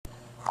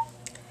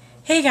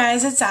Hey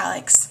guys, it's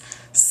Alex.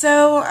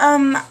 So,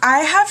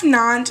 I have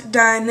not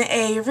done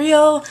a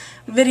real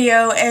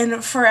video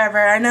in forever.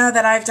 I know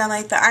that I've done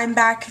like the I'm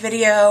back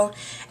video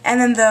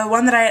and then the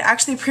one that I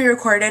actually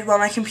pre-recorded while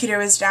my computer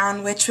was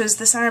down, which was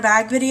the summer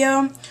bag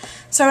video.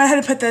 So I went ahead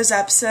and put those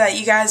up so that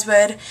you guys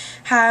would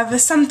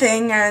have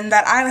something and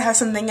that I would have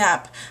something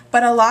up.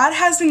 But a lot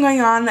has been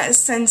going on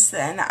since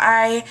then.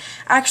 I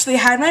actually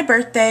had my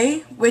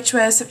birthday, which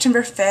was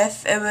September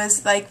 5th. It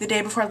was like the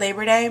day before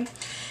Labor Day.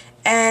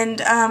 And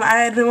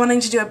I had been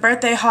wanting to do a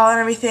birthday haul and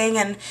everything,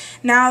 and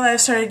now that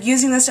I've started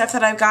using the stuff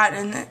that I've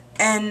gotten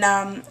and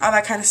all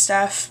that kind of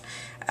stuff,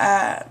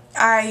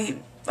 I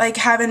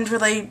haven't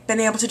really been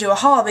able to do a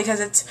haul because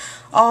it's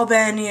all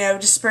been,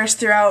 dispersed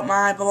throughout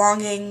my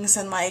belongings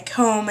and like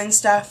home and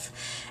stuff.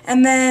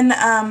 And then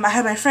I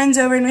had my friends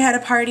over and we had a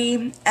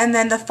party, and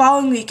then the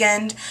following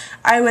weekend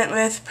I went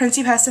with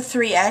Princey Pesta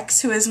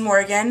 3X, who is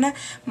Morgan,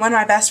 one of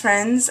my best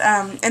friends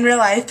in real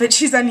life, but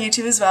she's on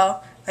YouTube as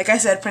well. Like I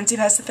said, Princey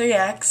Pesta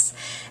 3X.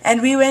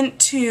 And we went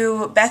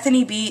to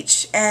Bethany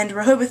Beach and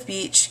Rehoboth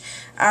Beach,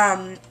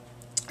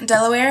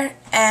 Delaware,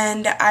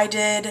 and I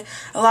did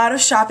a lot of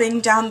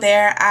shopping down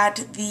there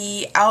at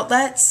the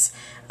outlets,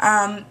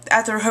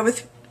 at the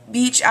Rehoboth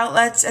Beach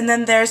outlets, and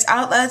then there's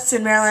outlets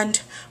in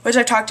Maryland, which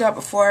I've talked about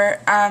before,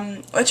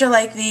 which are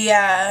like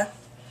the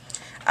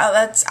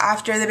outlets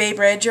after the Bay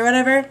Bridge or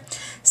whatever.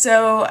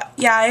 So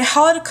yeah, I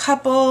hauled a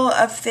couple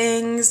of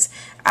things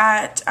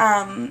at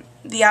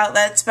the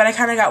outlets, but I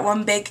kind of got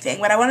one big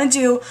thing. But I want to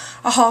do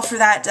a haul for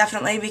that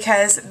definitely,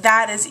 because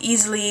that is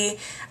easily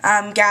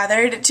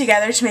gathered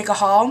together to make a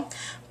haul.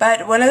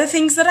 But one of the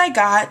things that I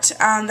got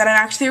that I'm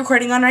actually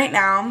recording on right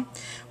now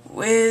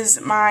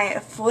is my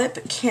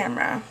flip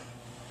camera.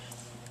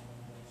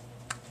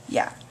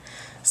 Yeah,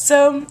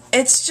 so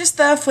it's just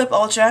the Flip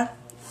Ultra,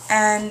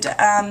 and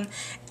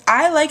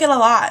I like it a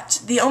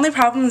lot. The only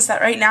problem is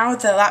that right now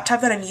with the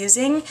laptop that I'm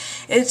using,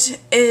 it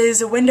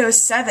is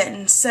Windows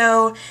 7,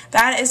 so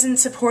that isn't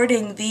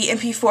supporting the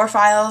MP4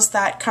 files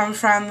that come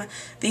from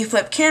the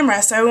flip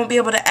camera, so I won't be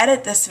able to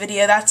edit this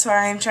video. That's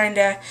why I'm trying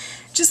to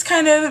just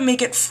kind of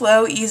make it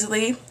flow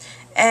easily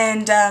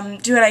and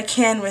do what I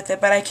can with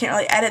it, but I can't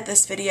really edit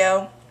this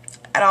video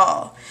at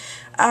all.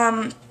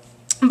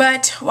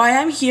 But why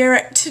I'm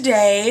here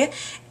today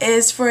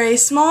is for a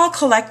small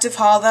collective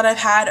haul that I've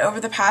had over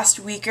the past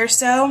week or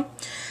so.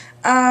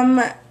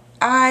 On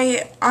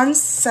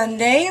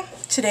Sunday,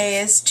 today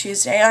is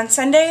Tuesday, on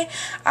Sunday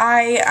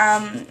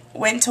I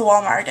went to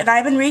Walmart, and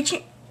I've been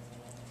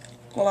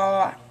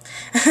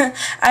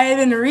I have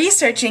been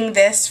researching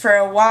this for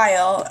a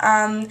while,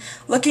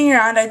 looking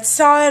around. I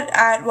saw it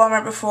at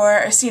Walmart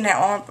before, or seen it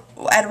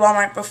at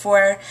Walmart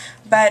before,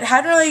 but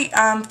hadn't really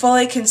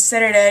fully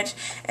considered it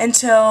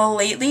until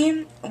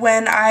lately,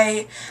 when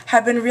I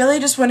have been really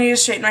just wanting to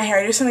straighten my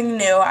hair, do something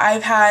new.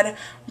 I've had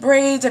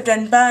braids, I've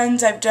done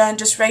buns, I've done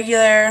just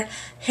regular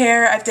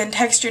hair, I've done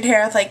textured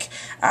hair with like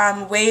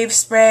wave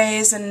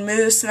sprays and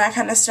mousse and that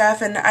kind of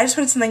stuff, and I just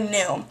wanted something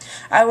new.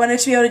 I wanted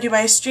to be able to do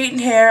my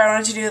straightened hair, I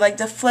wanted to do like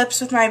the flips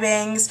with my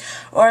bangs,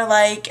 or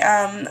like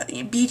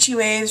beachy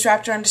waves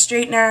wrapped around a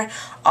straightener,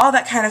 all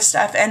that kind of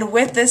stuff. And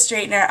with this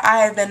straightener, I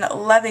have been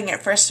loving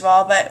it, first of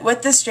all, but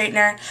with this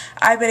straightener,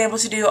 I've been able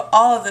to do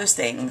all of those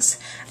things.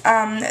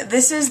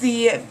 This is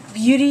the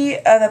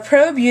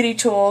Pro Beauty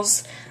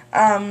Tools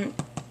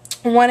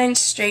 1-inch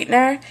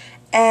straightener,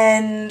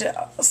 and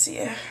let's see,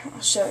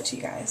 I'll show it to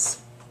you guys.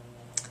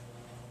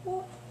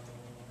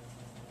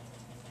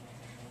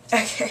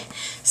 Okay,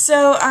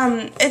 so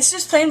it's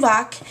just plain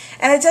black,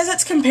 and it says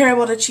it's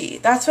comparable to Chi.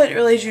 That's what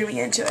really drew me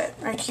into it.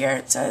 Right here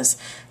it says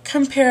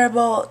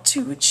comparable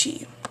to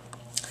Chi.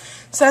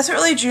 So that's what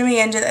really drew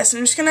me into this.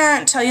 I'm just going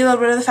to tell you a little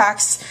bit of the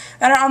facts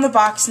that are on the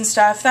box and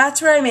stuff.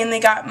 That's where I mainly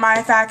got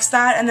my facts,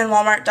 that, and then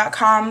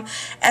Walmart.com.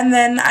 And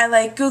then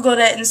I Googled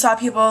it and saw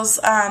people's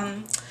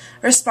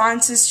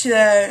responses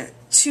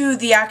to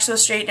the actual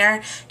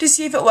straightener to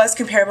see if it was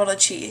comparable to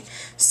Chi.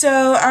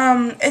 So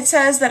it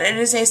says that it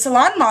is a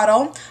salon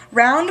model,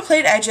 round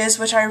plate edges,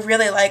 which I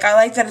really like. I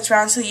like that it's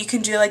round so you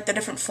can do like the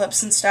different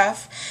flips and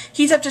stuff.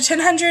 Heats up to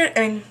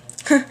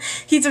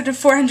heats up to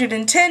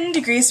 410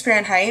 degrees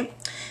Fahrenheit.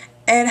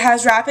 And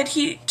has rapid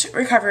heat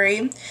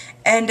recovery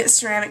and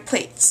ceramic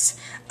plates.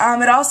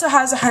 It also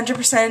has a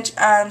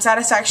 100%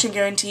 satisfaction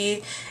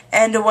guarantee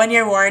and a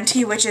 1-year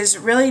warranty, which is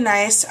really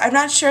nice. I'm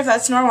not sure if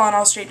that's normal on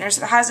all straighteners.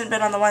 It hasn't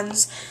been on the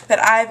ones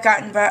that I've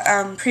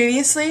gotten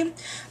previously,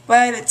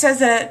 but it says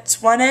that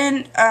it's 1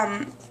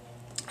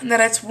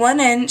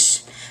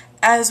 inch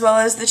as well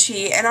as the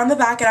Chi. And on the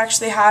back, it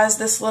actually has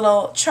this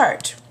little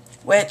chart,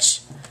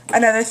 which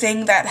another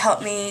thing that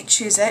helped me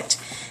choose it.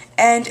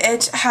 And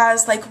it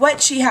has like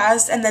what Chi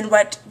has and then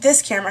what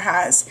this camera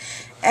has.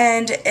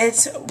 And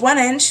it's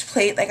 1-inch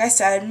plate, like I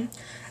said,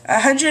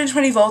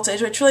 120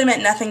 voltage, which really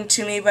meant nothing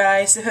to me, but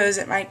I suppose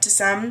it might to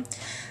some.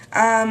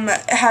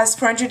 It has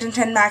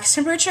 410 max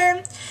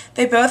temperature.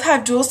 They both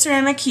have dual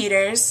ceramic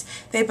heaters.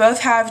 They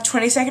both have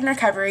 20-second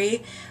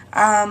recovery,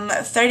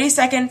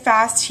 30-second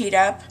fast heat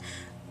up,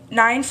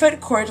 9-foot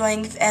cord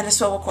length and a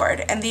swivel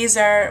cord, and these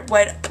are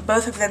what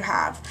both of them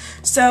have.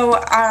 So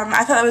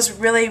I thought that was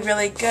really,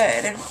 really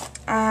good.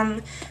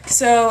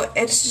 So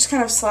it just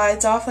kind of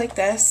slides off like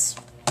this,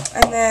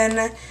 and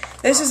then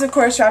this is of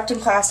course wrapped in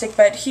plastic,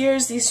 but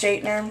here's the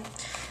straightener.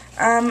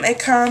 It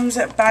comes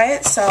by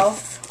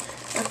itself,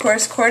 of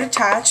course, cord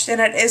attached, and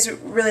it is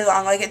really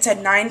long, like it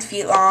said 9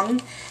 feet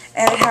long,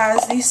 and it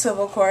has the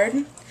swivel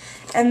cord.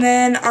 And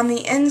then on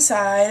the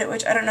inside,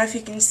 which I don't know if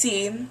you can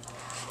see,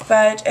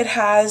 but it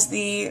has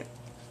the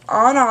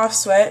on-off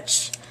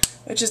switch,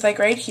 which is like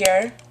right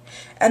here,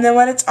 and then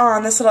when it's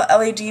on, this little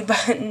LED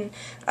button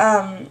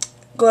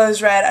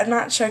glows red. I'm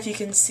not sure if you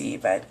can see,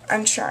 but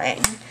I'm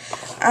trying.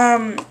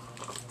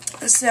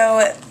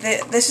 So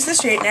this is the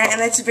straightener,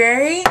 and it's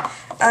very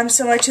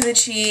similar to the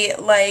Chi,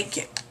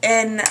 like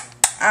in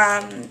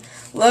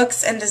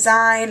looks and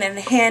design and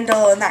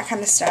handle and that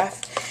kind of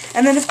stuff.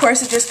 And then of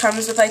course it just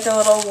comes with like the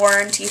little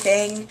warranty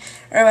thing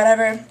or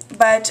whatever.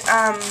 But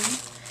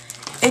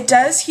it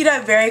does heat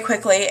up very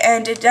quickly,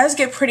 and it does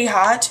get pretty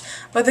hot,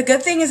 but the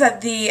good thing is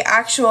that the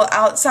actual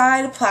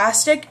outside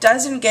plastic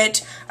doesn't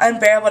get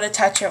unbearable to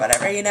touch or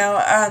whatever, you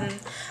know.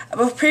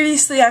 But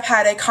previously I've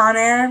had a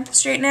Conair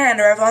straightener and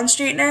a Revlon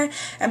straightener,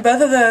 and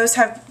both of those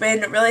have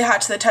been really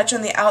hot to the touch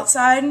on the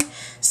outside,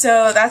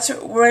 so that's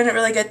one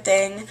really good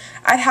thing.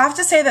 I'd have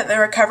to say that the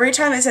recovery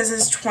time, it says,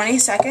 is 20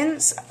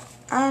 seconds.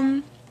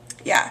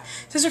 Yeah,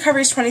 it says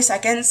recovery is 20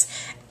 seconds,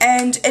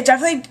 and it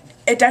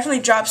definitely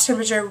drops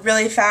temperature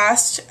really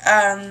fast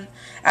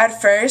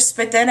at first,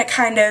 but then it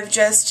kind of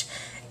just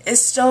is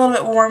still a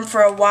little bit warm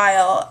for a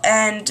while,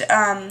 and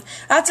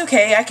that's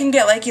okay. I can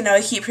get, like, you know, a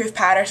heat-proof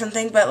pad or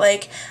something, but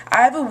like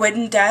I have a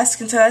wooden desk,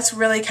 and so that's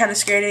really kind of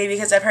scary to me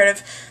because I've heard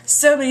of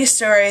so many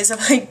stories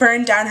of like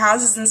burned down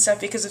houses and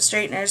stuff because of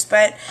straighteners.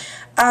 But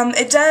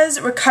it does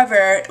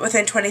recover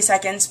within 20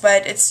 seconds,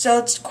 but it's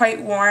still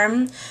quite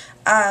warm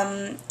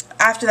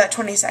after that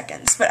 20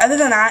 seconds. But other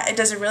than that, it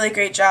does a really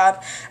great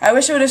job. I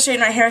wish I would have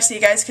straightened my hair so you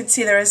guys could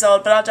see the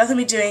result, but I'll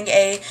definitely be doing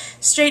a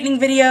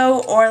straightening video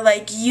or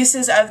like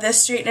uses of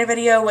this straightener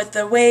video with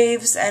the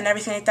waves and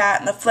everything like that,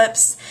 and the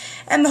flips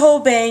and the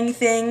whole bang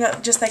thing,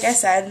 just like I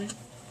said.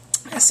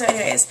 So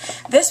anyways,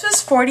 this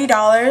was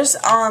 $40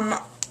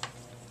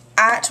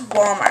 at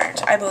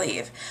Walmart, I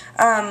believe.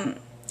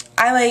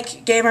 I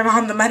like gave my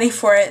mom the money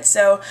for it,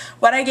 so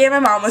what I gave my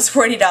mom was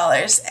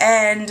 $40,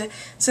 and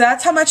so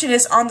that's how much it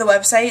is on the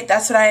website.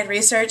 That's what I had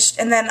researched,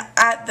 and then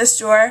at the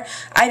store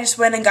I just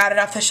went and got it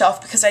off the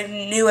shelf because I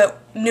knew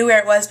where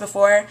it was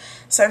before,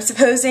 so I'm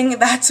supposing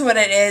that's what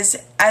it is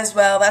as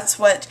well. That's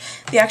what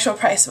the actual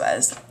price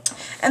was.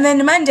 And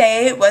then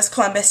Monday was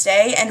Columbus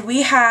Day, and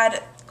we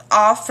had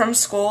off from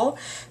school,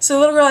 so the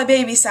little girl I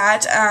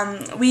babysat,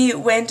 we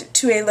went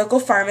to a local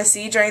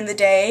pharmacy during the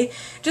day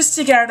just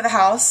to get out of the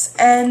house,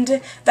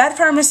 and that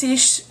pharmacy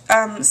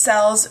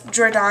sells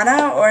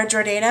Jordana or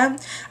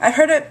Jordana. I've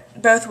heard it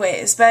both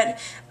ways, but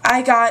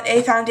I got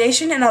a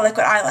foundation and a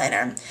liquid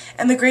eyeliner.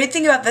 And the great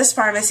thing about this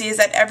pharmacy is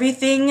that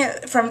everything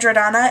from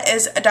Jordana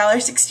is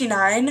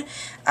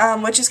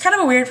 $1.69, which is kind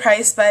of a weird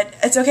price, but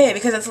it's okay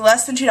because it's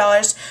less than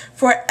 $2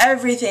 for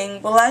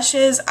everything.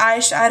 Blushes,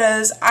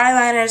 eyeshadows,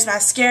 eyeliners,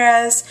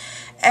 mascaras,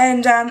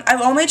 and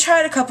I've only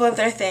tried a couple of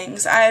their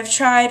things. I've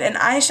tried an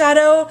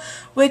eyeshadow,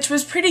 which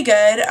was pretty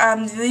good.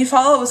 The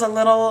follow was a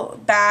little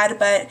bad,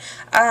 but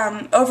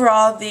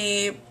overall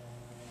the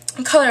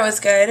color was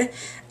good.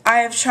 I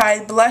have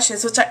tried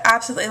blushes, which I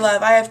absolutely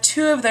love. I have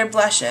 2 of their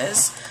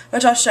blushes,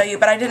 which I'll show you,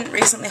 but I didn't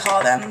recently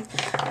haul them.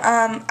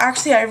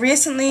 Actually, I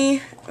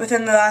recently,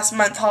 within the last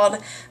month, hauled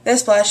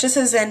this blush. This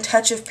is in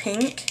Touch of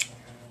Pink.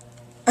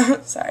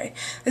 Sorry.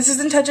 This is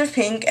in Touch of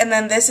Pink, and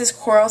then this is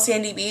Coral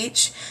Sandy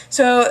Beach.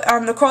 So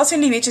the Coral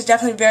Sandy Beach is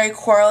definitely very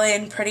corally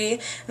and pretty.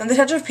 And then the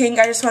Touch of Pink,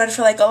 I just wanted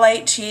for like a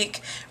light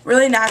cheek,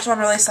 really natural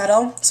and really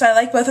subtle. So I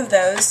like both of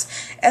those.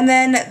 And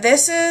then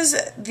this is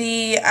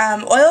the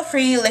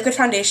oil-free liquid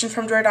foundation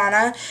from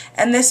Jordana,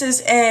 and this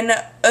is in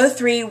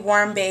 03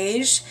 Warm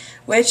Beige,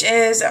 which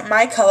is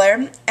my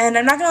color. And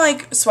I'm not going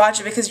to like swatch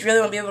it because you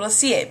really won't be able to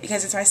see it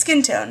because it's my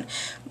skin tone.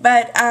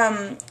 But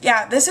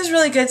yeah, this is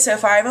really good so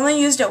far. I've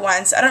only used it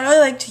once. I don't really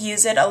like to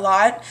use it a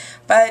lot,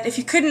 but if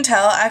you couldn't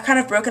tell, I've kind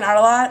of broken out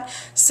a lot.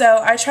 So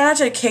I try not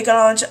to cake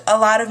on a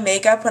lot of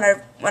makeup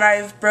when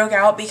I've broke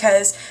out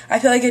because I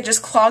feel like it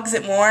just clogs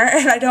it more,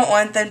 and I don't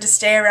want them to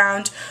stay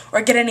around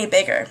or get any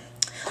bigger.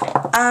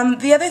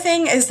 The other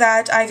thing is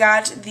that I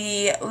got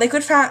the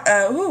liquid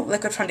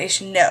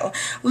foundation, no,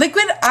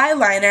 liquid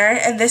eyeliner,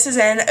 and this is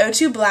in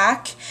O2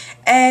 Black,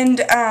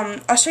 and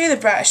I'll show you the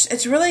brush.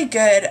 It's really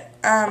good.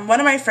 One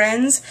of my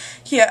friends,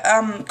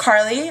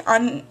 Carly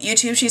on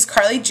YouTube, she's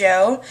Carly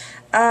Joe,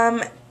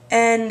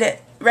 and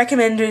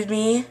recommended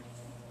me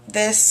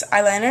this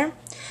eyeliner,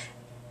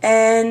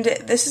 and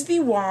this is the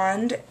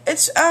wand.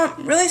 It's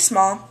really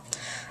small.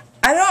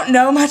 I don't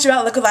know much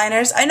about liquid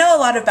liners. I know a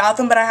lot about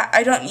them, but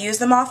I don't use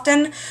them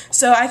often,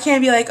 so I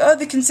can't be like, oh,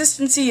 the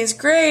consistency is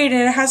great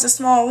and it has a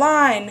small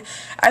line.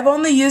 I've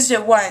only used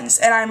it once,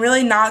 and I'm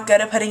really not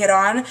good at putting it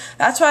on.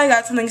 That's why I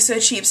got something so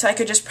cheap, so I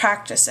could just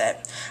practice it.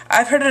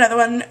 I've heard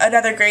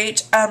another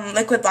great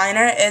liquid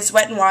liner is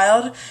Wet n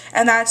Wild,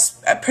 and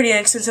that's pretty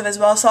inexpensive as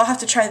well, so I'll have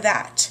to try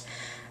that.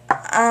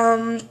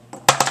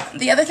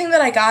 The other thing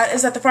that I got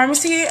is that the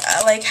pharmacy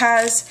like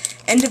has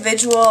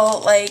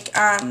individual like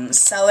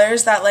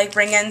sellers that like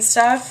bring in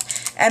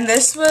stuff, and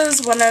this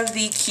was one of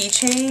the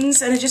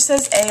keychains, and it just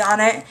says A on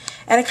it,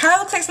 and it kind of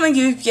looks like something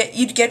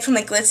you'd get from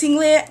like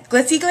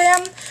Glitzy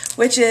Glam,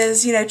 which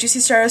is, you know, Juicy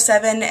Star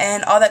 07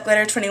 and All That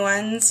Glitter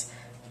 21's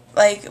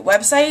like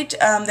website,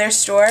 their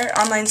store,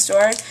 online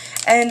store,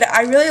 and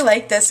I really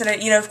like this, and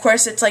it, you know, of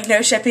course it's like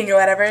no shipping or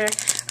whatever.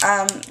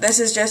 This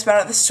is just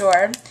bought at the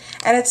store,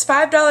 and it's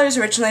 $5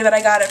 originally, but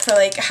I got it for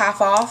like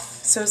half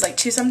off, so it was like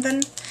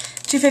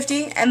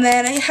 $2.50, and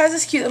then it has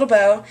this cute little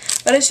bow,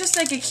 but it's just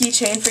like a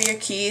keychain for your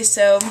keys,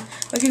 so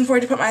looking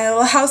forward to put my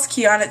little house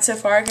key on it so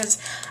far, because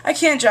I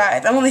can't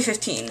drive, I'm only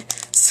 15,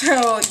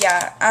 so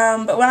yeah,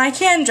 but when I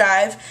can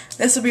drive,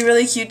 this will be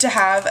really cute to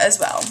have as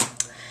well.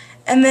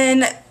 And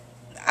then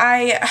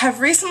I have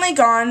recently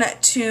gone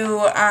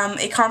to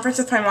a conference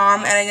with my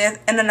mom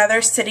in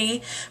another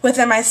city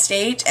within my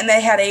state, and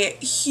they had a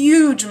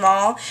huge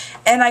mall,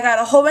 and I got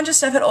a whole bunch of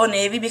stuff at Old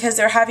Navy because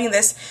they were having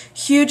this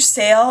huge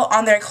sale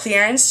on their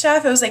clearance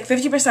stuff. It was like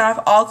 50%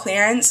 off all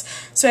clearance,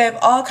 so I have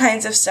all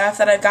kinds of stuff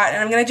that I've gotten,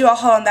 and I'm going to do a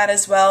haul on that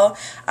as well.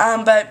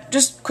 But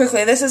just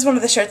quickly, this is one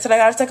of the shirts that I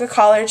got. It's like a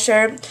collared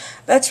shirt.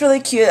 That's really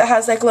cute. It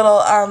has like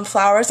little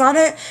flowers on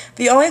it.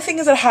 The only thing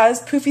is it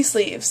has poofy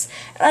sleeves,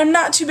 and I'm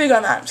not too big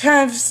on that. I'm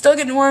kind of still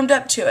getting warmed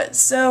up to it.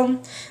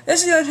 So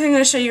this is the only thing I'm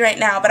going to show you right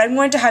now, but I'm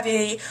going to have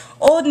a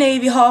Old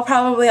Navy haul.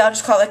 Probably I'll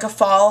just call it like a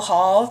fall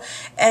haul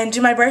and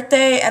do my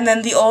birthday and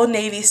then the Old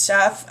Navy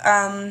stuff.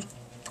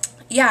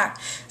 Yeah,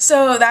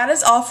 so that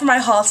is all for my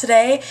haul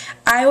today.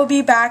 I will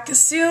be back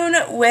soon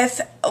with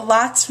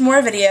lots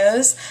more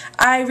videos.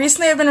 I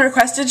recently have been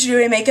requested to do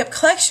a makeup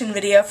collection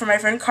video for my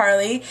friend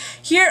Carly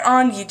here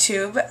on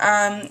YouTube.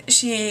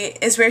 She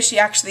is where she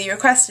actually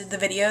requested the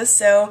videos,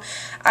 so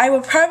I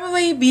will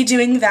probably be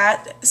doing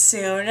that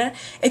soon.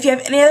 If you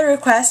have any other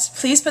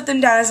requests, please put them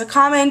down as a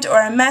comment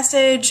or a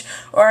message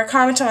or a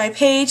comment on my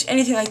page,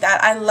 anything like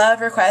that. I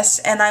love requests,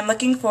 and I'm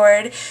looking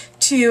forward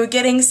to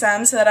getting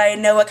some so that I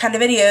know what kind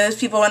of videos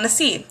people want to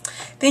see.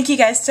 Thank you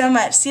guys so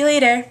much. See you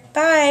later.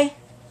 Bye.